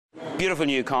Beautiful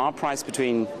new car, priced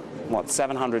between, what,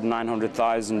 700 and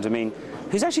 900,000. I mean,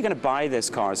 who's actually going to buy this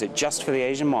car? Is it just for the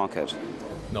Asian market?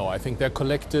 No, I think there are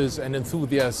collectors and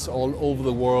enthusiasts all over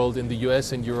the world, in the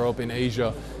US, in Europe, in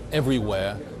Asia,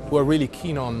 everywhere, who are really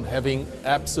keen on having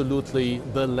absolutely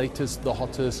the latest, the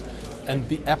hottest, and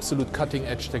the absolute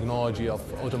cutting-edge technology of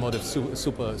automotive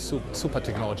super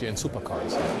technology and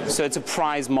supercars. So it's a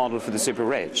prize model for the super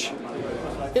rich?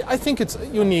 I think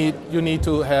you need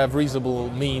to have reasonable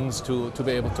means to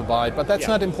be able to buy it, but that's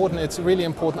not important. It's really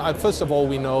important. First of all,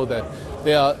 we know that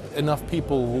there are enough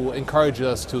people who encourage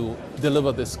us to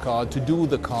deliver this car, to do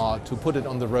the car, to put it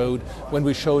on the road. When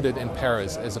we showed it in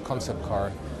Paris as a concept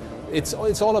car, it's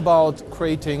all about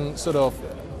creating sort of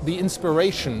the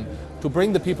inspiration to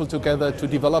bring the people together to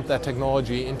develop that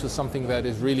technology into something that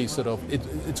is really sort of,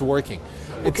 it's working.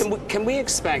 Can we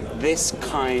expect this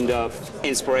kind of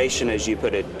inspiration, as you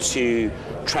put it, to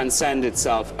transcend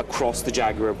itself across the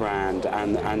Jaguar brand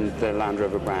and the Land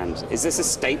Rover brand? Is this a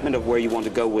statement of where you want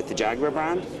to go with the Jaguar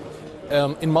brand?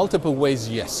 In multiple ways,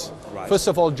 yes. Right. First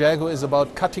of all, Jaguar is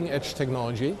about cutting-edge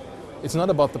technology. It's not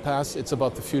about the past, it's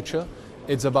about the future.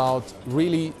 It's about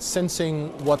really sensing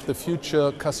what the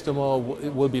future customer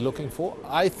will be looking for.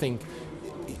 I think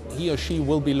he or she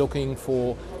will be looking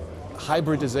for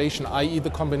hybridization, i.e. the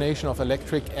combination of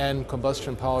electric and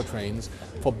combustion powertrains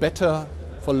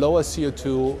for lower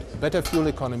CO2, better fuel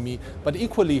economy, but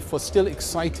equally for still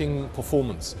exciting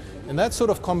performance. And that sort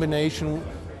of combination,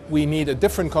 we need a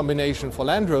different combination for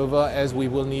Land Rover as we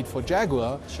will need for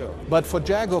Jaguar. Sure. But for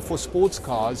Jaguar, for sports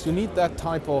cars, you need that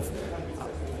type of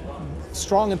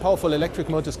strong and powerful electric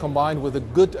motors combined with a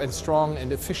good and strong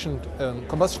and efficient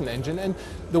combustion engine, and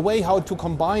the way how to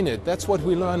combine it, that's what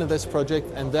we learn in this project,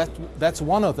 and that's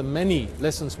one of the many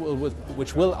lessons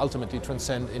which will ultimately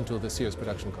transcend into the serious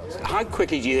production cars. How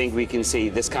quickly do you think we can see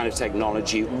this kind of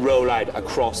technology roll out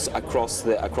across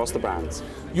the brands?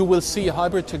 You will see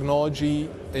hybrid technology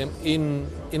in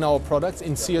our products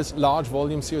in large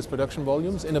volume, serious production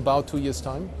volumes in about 2 years'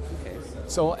 time.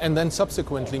 So, and then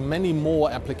subsequently many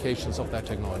more applications of that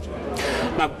technology.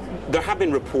 Now, there have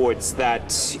been reports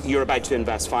that you're about to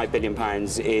invest £5 billion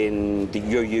in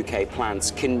your UK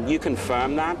plants. Can you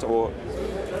confirm that, or?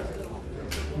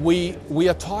 We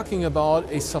are talking about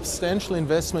a substantial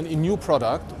investment in new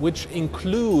product, which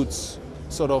includes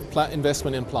sort of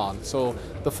investment in plant. So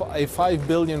a 5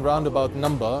 billion roundabout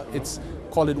number,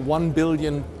 call it 1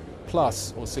 billion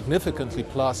plus or significantly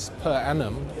plus per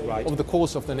annum over the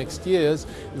course of the next years,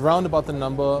 round about the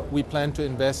number we plan to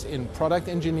invest in product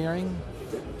engineering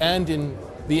and in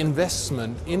the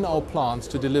investment in our plants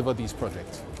to deliver these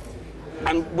projects.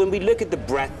 And when we look at the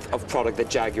breadth of product that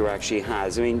Jaguar actually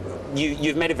has, I mean,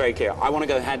 you've made it very clear, I want to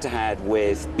go head-to-head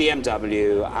with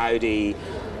BMW, Audi,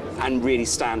 and really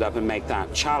stand up and make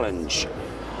that challenge.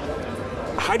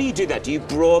 How do you do that? Do you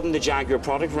broaden the Jaguar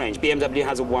product range? BMW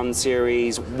has a 1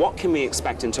 Series. What can we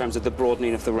expect in terms of the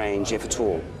broadening of the range, if at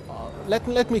all?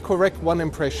 Let me correct one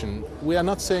impression. We are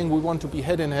not saying we want to be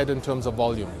head-in-head in terms of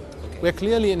volume. We're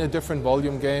clearly in a different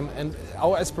volume game, and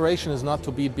our aspiration is not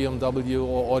to beat BMW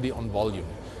or Audi on volume.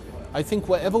 I think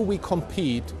wherever we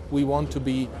compete, we want to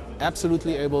be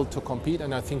absolutely able to compete,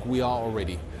 and I think we are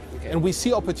already. And we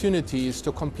see opportunities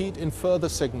to compete in further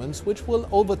segments, which will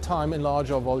over time enlarge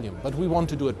our volume. But we want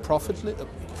to do it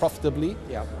profitably,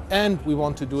 and we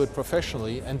want to do it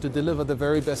professionally and to deliver the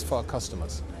very best for our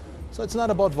customers. So it's not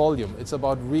about volume, it's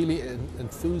about really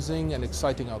enthusing and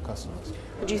exciting our customers.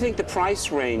 Do you think the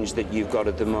price range that you've got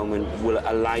at the moment will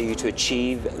allow you to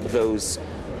achieve those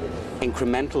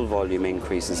incremental volume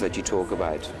increases that you talk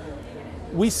about?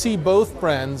 We see both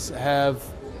brands have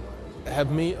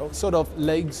sort of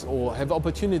legs or have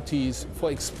opportunities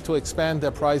to expand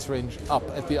their price range up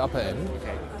at the upper end,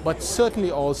 but certainly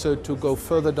also to go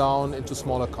further down into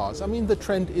smaller cars. I mean, the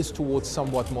trend is towards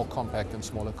somewhat more compact and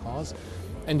smaller cars,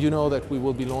 and you know that we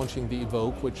will be launching the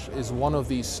Evoque, which is one of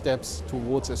these steps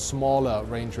towards a smaller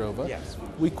Range Rover. Yes.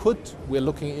 We're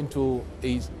looking into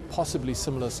a possibly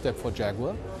similar step for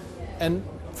Jaguar, and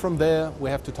from there we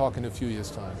have to talk in a few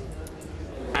years' time.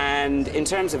 And in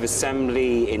terms of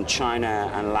assembly in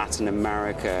China and Latin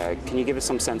America, can you give us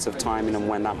some sense of timing and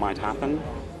when that might happen?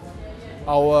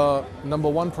 Our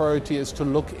 #1 priority is to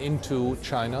look into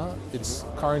China. It's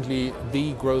currently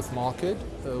the growth market.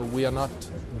 We are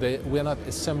not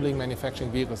assembling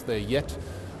manufacturing vehicles there yet.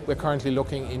 We're currently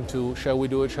looking into, shall we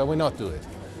do it, shall we not do it?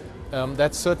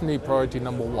 That's certainly priority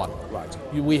 #1. Right.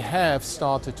 We have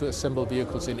started to assemble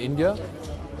vehicles in India.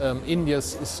 India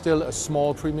is still a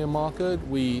small premium market.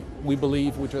 We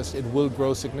believe it will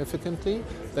grow significantly.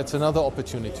 That's another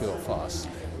opportunity for us.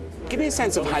 Give me a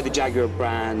sense of how the Jaguar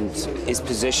brand is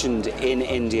positioned in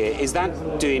India. Is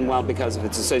that doing well because of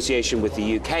its association with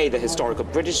the UK, the historical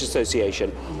British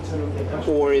association,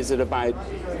 or is it about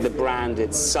the brand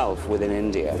itself within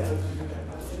India?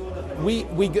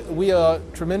 We are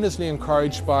tremendously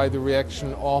encouraged by the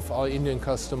reaction of our Indian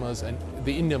customers and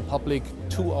the Indian public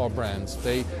to our brands.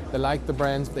 They like the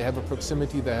brands, they have a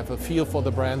proximity, they have a feel for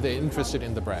the brand, they're interested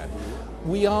in the brand.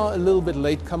 We are a little bit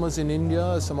latecomers in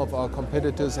India. Some of our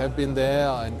competitors have been there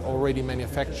and already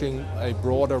manufacturing a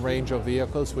broader range of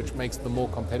vehicles, which makes them more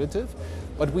competitive.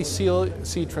 But we still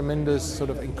see tremendous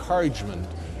sort of encouragement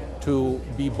to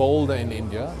be bolder in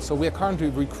India. So we are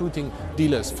currently recruiting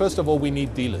dealers. First of all, we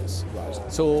need dealers.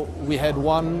 So we had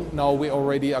one, now we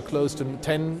already are close to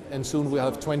 10, and soon we'll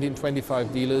have 20 and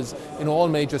 25 dealers in all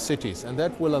major cities. And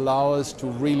that will allow us to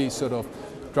really sort of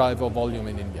drive our volume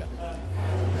in India.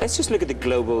 Let's just look at the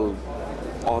global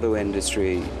auto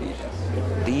industry.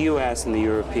 The US and the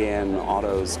European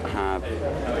autos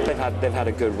they've had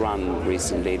a good run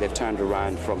recently. They've turned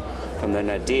around from the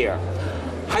nadir.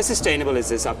 How sustainable is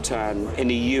this upturn in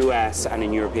the US and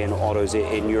in European autos,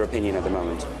 in your opinion, at the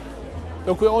moment?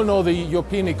 Look, we all know the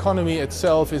European economy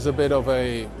itself is a bit of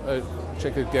a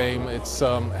checkered game. It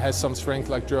has some strength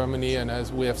like Germany, and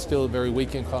we have still very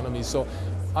weak economies. So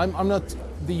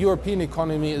the European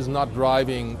economy is not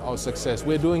driving our success.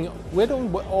 We're doing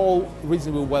all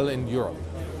reasonably well in Europe.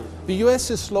 The US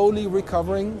is slowly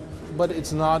recovering, but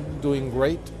it's not doing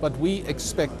great. But we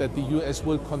expect that the US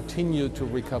will continue to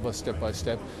recover step by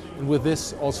step. And with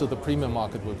this, also the premium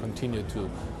market will continue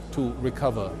to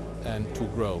recover and to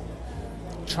grow.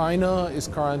 China is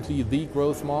currently the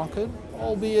growth market,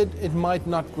 albeit it might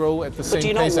not grow at the same pace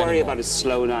anymore. But do you not worry about a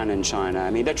slowdown in China? I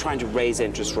mean, they're trying to raise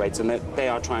interest rates and they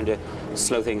are trying to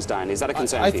slow things down. Is that a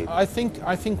concern for you? I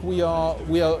think we are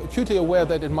acutely aware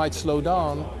that it might slow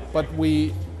down, but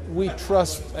we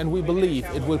trust and we believe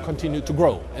it will continue to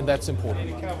grow, and that's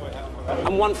important.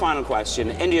 And one final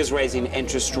question. India's raising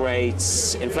interest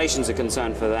rates. Inflation's a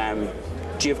concern for them.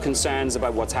 Do you have concerns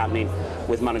about what's happening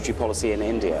with monetary policy in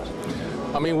India?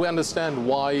 I mean, we understand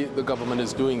why the government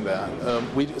is doing that.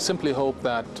 We simply hope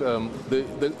that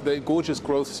the gorgeous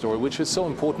growth story, which is so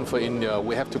important for India,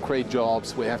 we have to create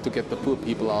jobs, we have to get the poor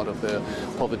people out of their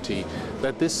poverty,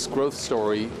 that this growth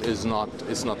story is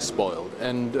not spoiled.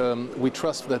 And we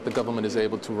trust that the government is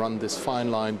able to run this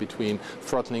fine line between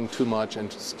throttling too much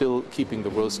and still keeping the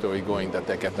growth story going, that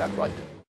they get that right.